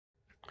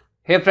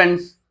Hey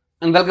friends,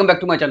 and welcome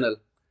back to my channel.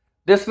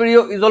 This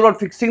video is all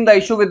about fixing the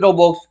issue with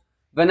Roblox.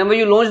 Whenever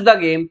you launch the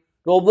game,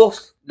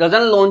 Roblox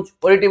doesn't launch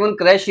or it even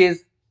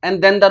crashes,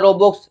 and then the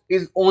Roblox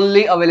is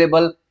only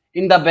available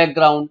in the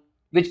background,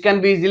 which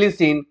can be easily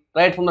seen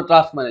right from the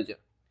task manager.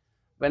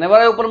 Whenever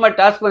I open my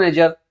task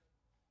manager,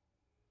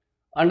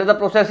 under the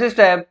processes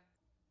tab,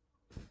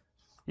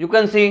 you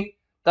can see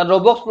the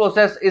Roblox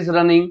process is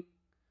running,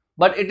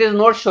 but it is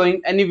not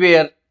showing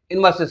anywhere in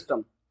my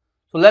system.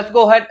 So let's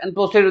go ahead and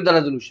proceed with the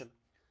resolution.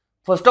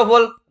 First of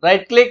all,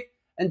 right click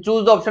and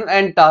choose the option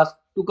End Task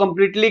to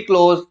completely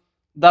close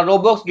the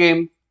Roblox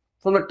game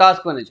from the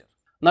task manager.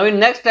 Now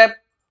in next step,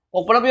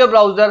 open up your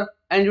browser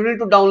and you need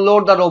to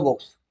download the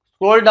Roblox.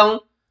 Scroll down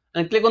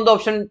and click on the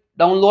option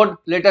Download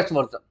Latest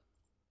Version.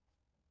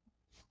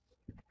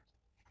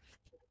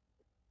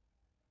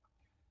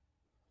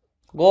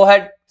 Go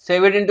ahead,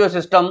 save it into your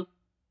system.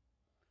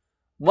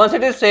 Once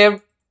it is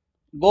saved,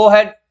 go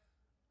ahead,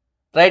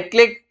 right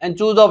click and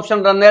choose the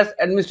option Run as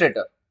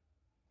Administrator.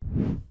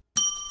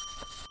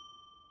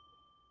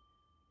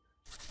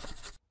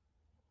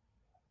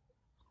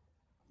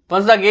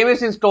 Once the game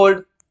is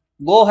installed,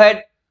 go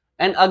ahead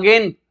and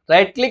again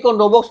right click on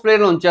Roblox Player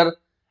Launcher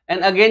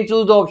and again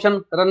choose the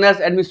option Run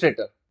as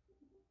Administrator.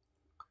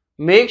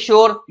 Make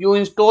sure you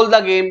install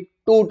the game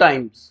 2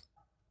 times.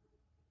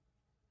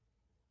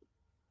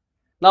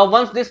 Now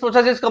once this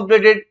process is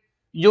completed,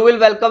 you will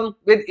welcome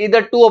with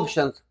either 2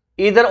 options.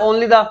 Either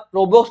only the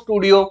Roblox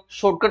Studio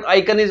shortcut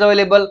icon is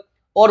available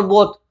or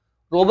both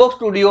Roblox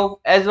Studio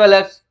as well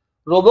as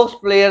Roblox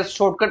Player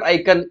shortcut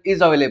icon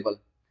is available.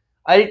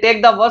 I will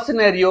take the worst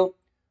scenario,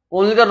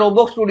 only the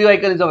Roblox Studio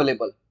icon is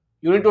available.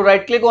 You need to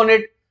right click on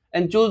it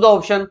and choose the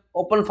option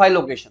Open File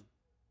Location.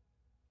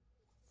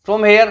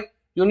 From here,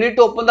 you need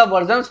to open the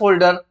versions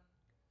folder,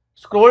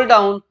 scroll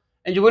down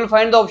and you will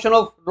find the option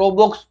of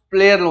Roblox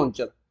Player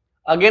Launcher.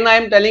 Again I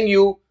am telling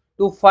you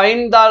to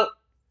find the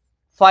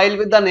file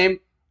with the name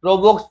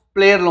Roblox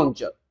Player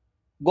Launcher.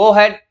 Go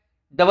ahead,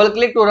 double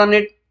click to run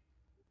it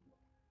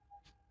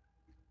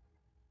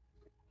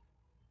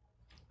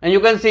and you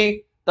can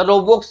see the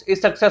Roblox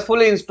is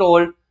successfully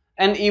installed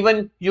and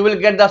even you will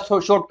get the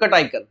shortcut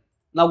icon.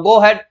 Now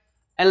go ahead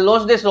and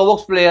launch this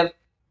Roblox player.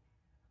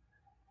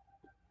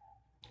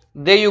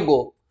 There you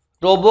go.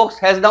 Roblox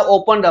has now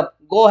opened up.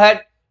 Go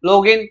ahead,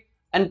 log in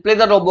and play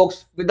the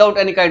Roblox without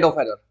any kind of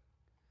error.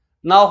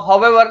 Now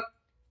however,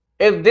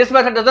 if this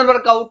method doesn't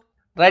work out,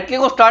 right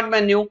click on start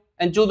menu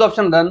and choose the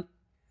option run.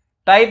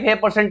 Type here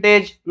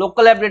percentage,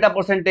 local app data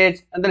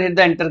percentage and then hit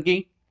the enter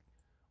key.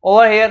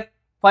 Over here,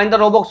 find the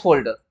Roblox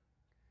folder.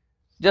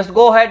 Just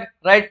go ahead,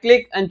 right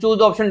click and choose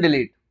the option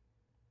delete.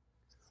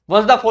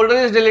 Once the folder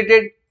is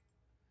deleted,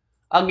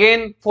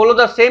 again follow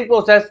the same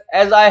process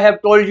as I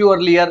have told you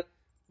earlier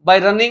by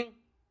running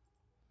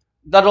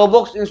the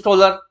Roblox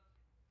installer,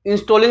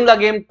 installing the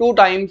game 2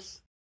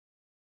 times.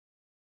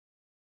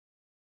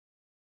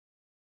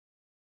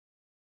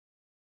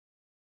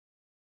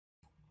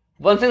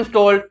 Once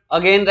installed,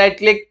 again right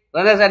click,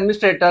 run as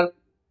administrator,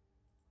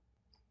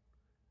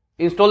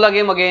 install the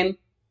game again.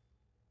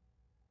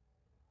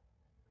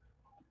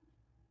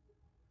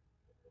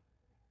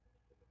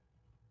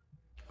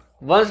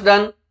 Once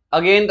done,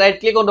 again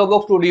right click on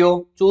Roblox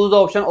Studio, choose the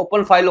option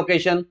Open File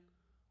Location,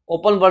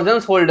 open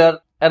Versions folder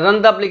and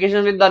run the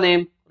application with the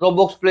name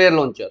Roblox Player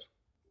Launcher.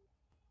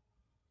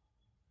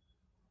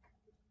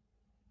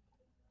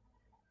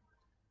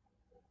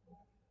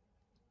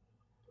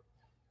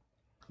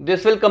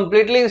 This will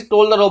completely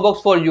install the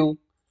Roblox for you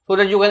so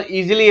that you can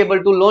easily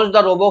able to launch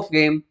the Roblox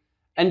game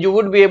and you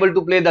would be able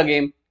to play the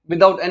game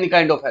without any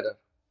kind of error.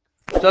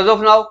 So as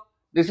of now,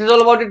 this is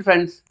all about it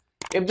friends.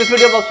 If this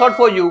video was out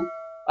for you,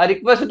 I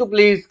request you to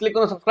please click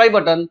on the subscribe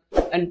button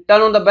and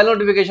turn on the bell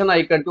notification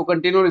icon to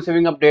continue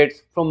receiving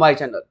updates from my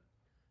channel.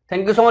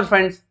 Thank you so much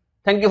friends.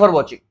 Thank you for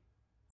watching.